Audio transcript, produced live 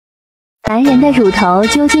男人的乳头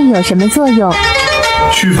究竟有什么作用？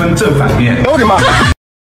区分正反面。我的妈！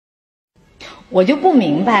我就不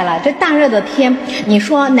明白了，这大热的天，你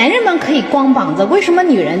说男人们可以光膀子，为什么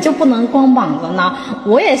女人就不能光膀子呢？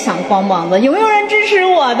我也想光膀子，有没有人支持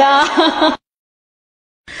我的？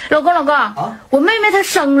老公啊，我妹妹她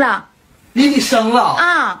生了。丽丽生了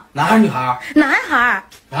啊？男孩女孩？男孩。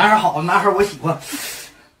男孩好，男孩我喜欢。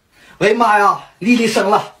喂妈呀，丽丽生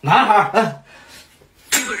了男孩。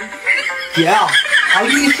姐啊，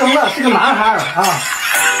丽丽生了是个男孩啊。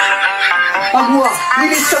大姑，丽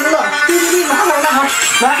丽生了，丽男孩。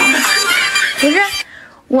不是，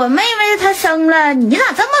我妹妹她生了，你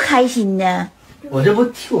咋这么开心呢？我这不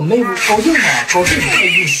替我妹夫高兴吗？高兴开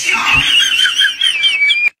心。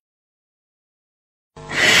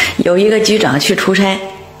有一个局长去出差，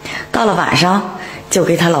到了晚上就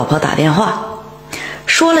给他老婆打电话，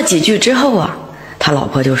说了几句之后啊，他老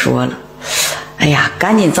婆就说了：“哎呀，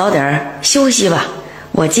赶紧早点休息吧，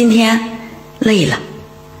我今天累了。”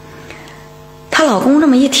她老公这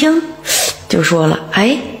么一听，就说了：“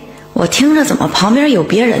哎，我听着怎么旁边有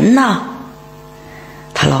别人呢？”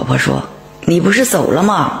他老婆说：“你不是走了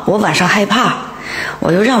吗？我晚上害怕，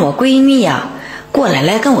我就让我闺蜜呀过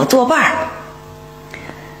来跟我作伴儿。”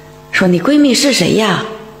说：“你闺蜜是谁呀？”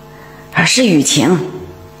她说：“是雨晴。”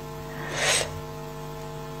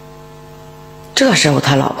这时候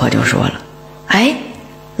他老婆就说了：“哎，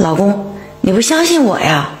老公，你不相信我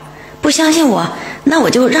呀？不相信我，那我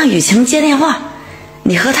就让雨晴接电话，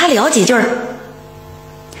你和她聊几句。”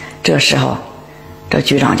这时候这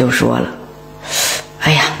局长就说了：“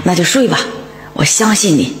哎呀，那就睡吧，我相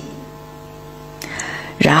信你。”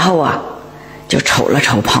然后啊就瞅了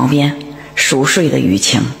瞅旁边熟睡的雨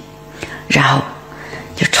晴，然后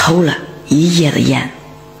就抽了一夜的烟，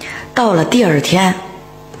到了第二天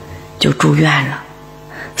就住院了。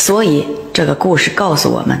所以这个故事告诉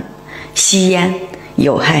我们，吸烟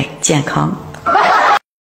有害健康。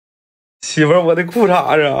媳妇儿，我的裤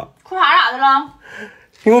衩子，裤衩咋的了？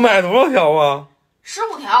你给我买多少条啊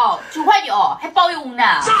？15条，9.9块，还包邮呢。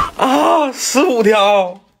啊，15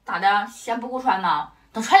条？咋的？嫌不够穿呢？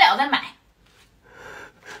等穿了再买。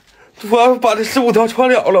我要把这15条穿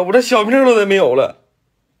了，我这小命都得没有了。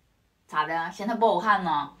咋的？嫌它不好看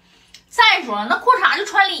呢？再说了，那裤衩就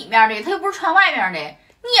穿里面的，它又不是穿外面的。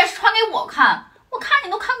你也是穿给我看，我看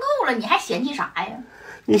你都看够了，你还嫌弃啥呀？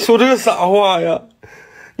你说这个啥话呀？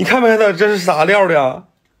你看没看到这是啥料的？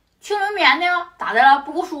轻轮棉的，咋的了？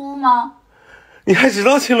不够舒服吗？你还知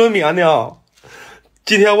道轻轮棉呢？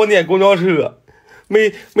今天我撵公交车，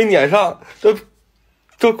没撵上，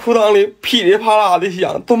这裤裆里噼里啪啦的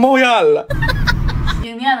响，都冒烟了。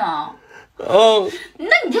冰面呢？那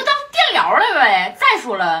你就当电疗了呗。再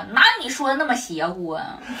说了，哪有你说的那么邪乎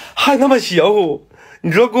啊？还那么邪乎？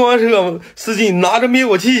你知道公交车司机拿着灭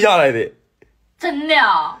火器下来的？真的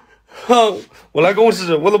啊？我来公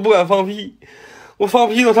司我都不敢放屁，我放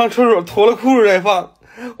屁都上厕所脱了裤子再放，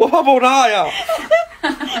我怕爆炸呀。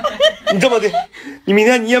你这么的，你明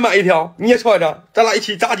天你也买一条，你也穿上，咱俩一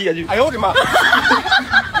起炸街去。哎呦我的妈！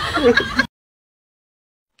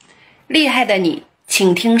厉害的你，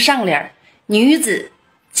请听上联：女子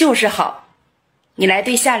就是好。你来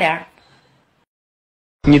对下联。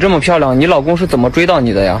你这么漂亮，你老公是怎么追到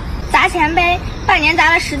你的呀？砸钱呗，半年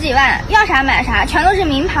砸了10几万，要啥买啥，全都是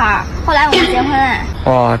名牌。后来我们结婚。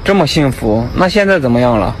哇，这么幸福，那现在怎么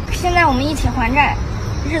样了？现在我们一起还债，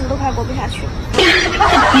日子都快过不下去了。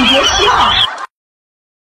你别笑。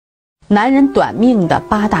男人短命的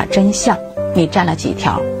8大真相，你占了几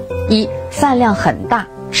条？1. 饭量很大，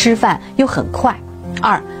吃饭又很快。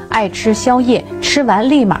2. 爱吃宵夜，吃完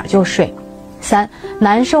立马就睡。3.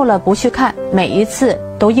 难受了不去看，每一次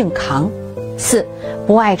都硬扛。4.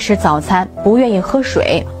 不爱吃早餐，不愿意喝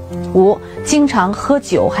水。5. 经常喝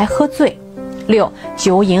酒还喝醉。6.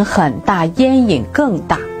 酒瘾很大，烟瘾更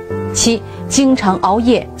大。7. 经常熬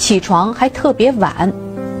夜，起床还特别晚。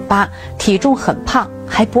8. 体重很胖，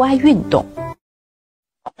还不爱运动。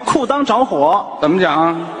裤裆着火，怎么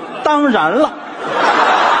讲？当然了。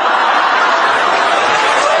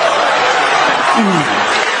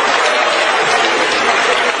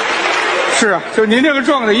是啊，就您这个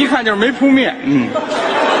状态，一看就是没扑灭。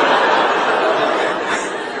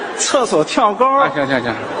厕所跳高。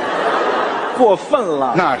行，过分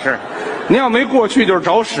了。那是，您要没过去就是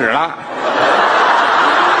找屎了。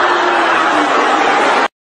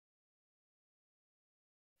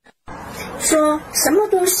说什么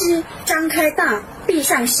东西张开大，闭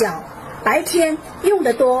上小，白天用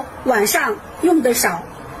得多，晚上用得少。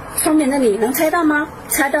聪明的你能猜到吗？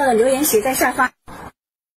猜到的留言写在下方。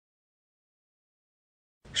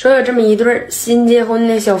说有这么一对新结婚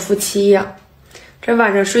的小夫妻呀，这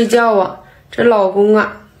晚上睡觉啊，这老公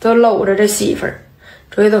啊都搂着这媳妇儿，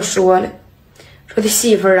这都说了，说的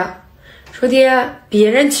媳妇儿啊，说的别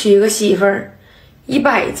人娶个媳妇儿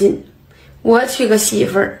100斤，我娶个媳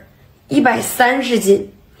妇儿130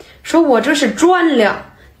斤，说我这是赚了，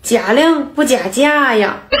假量不假价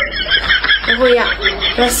呀。这回呀，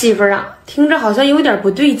这媳妇儿啊听着好像有点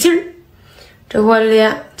不对劲儿，这回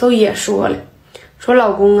呢都也说了，说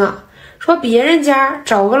老公啊，说别人家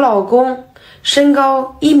找个老公身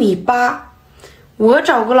高1.8米，我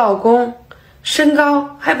找个老公身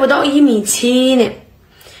高还不到1.7米呢，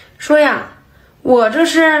说呀我这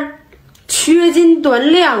是缺斤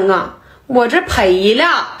短两啊，我这赔了。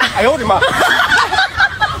哎呦我的妈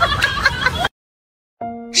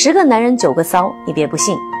！10个男人9个骚，你别不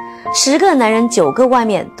信，10个男人9个外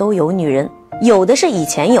面都有女人，有的是以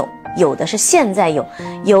前有，有的是现在有，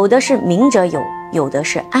有的是明着有，有的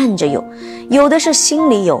是暗着有，有的是心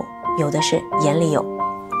里有，有的是眼里有。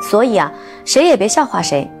所以啊，谁也别笑话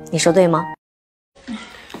谁，你说对吗？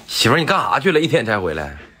媳妇儿，你干啥去了？一天才回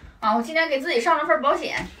来？啊，我今天给自己上了份保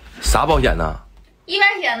险。啥保险呢？意外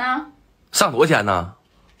险呢？上多少钱呢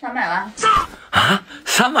？300万。啊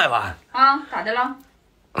，300万？啊，咋的了？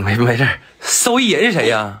没事，受益人是谁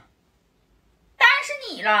呀？当然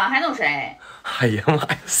是你了，还能谁？哎呀妈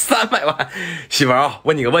呀，300万！媳妇儿啊，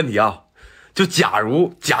问你个问题啊，就假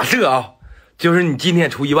设啊，就是你今天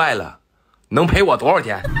出意外了，能赔我多少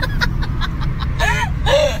钱？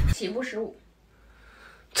起步15。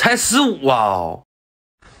才15啊！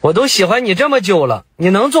我都喜欢你这么久了，你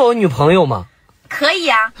能做我女朋友吗？可以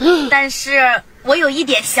啊，但是我有一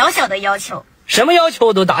点小小的要求。什么要求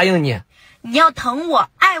我都答应你。你要疼我、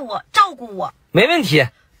爱我、照顾我。没问题。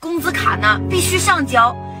工资卡呢必须上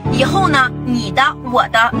交，以后呢你的、我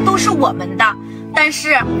的都是我们的，但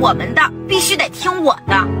是我们的必须得听我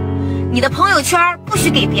的。你的朋友圈不许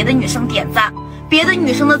给别的女生点赞，别的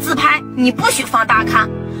女生的自拍你不许放大看。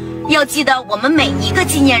要记得我们每一个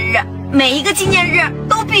纪念日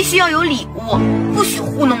都必须要有礼物，不许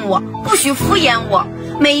糊弄我，不许敷衍我，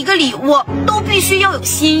每一个礼物都必须要有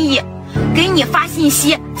新意。给你发信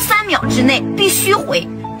息3秒之内必须回，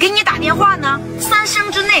给你打电话呢3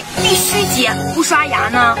声之内必须接。不刷牙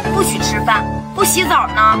呢不许吃饭，不洗澡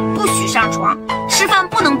呢不许上床，吃饭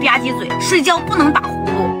不能吧唧嘴，睡觉不能打呼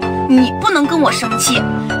噜。你不能跟我生气，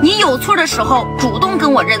你有错的时候主动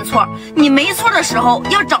跟我认错，你没错的时候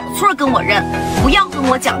要找错跟我认，不要跟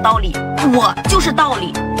我讲道理，我就是道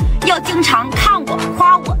理。要经常看我、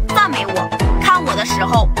夸我、赞美我，看我的时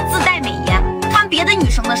候自带美颜，看别的女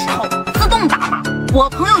生的时候自动打码。我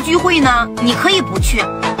朋友聚会呢你可以不去，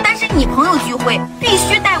但是你朋友聚会必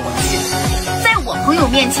须带我去。在我朋友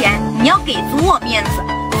面前你要给足我面子，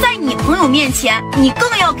在你朋友面前你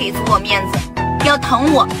更要给足我面子。要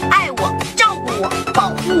疼我、爱我、照顾我、保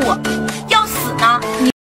护我。要死呢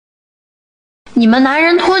你们男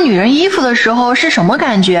人脱女人衣服的时候是什么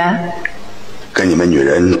感觉？跟你们女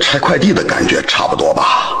人拆快递的感觉差不多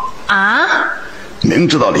吧？啊？明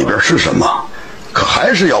知道里边是什么，可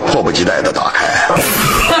还是要迫不及待地打开。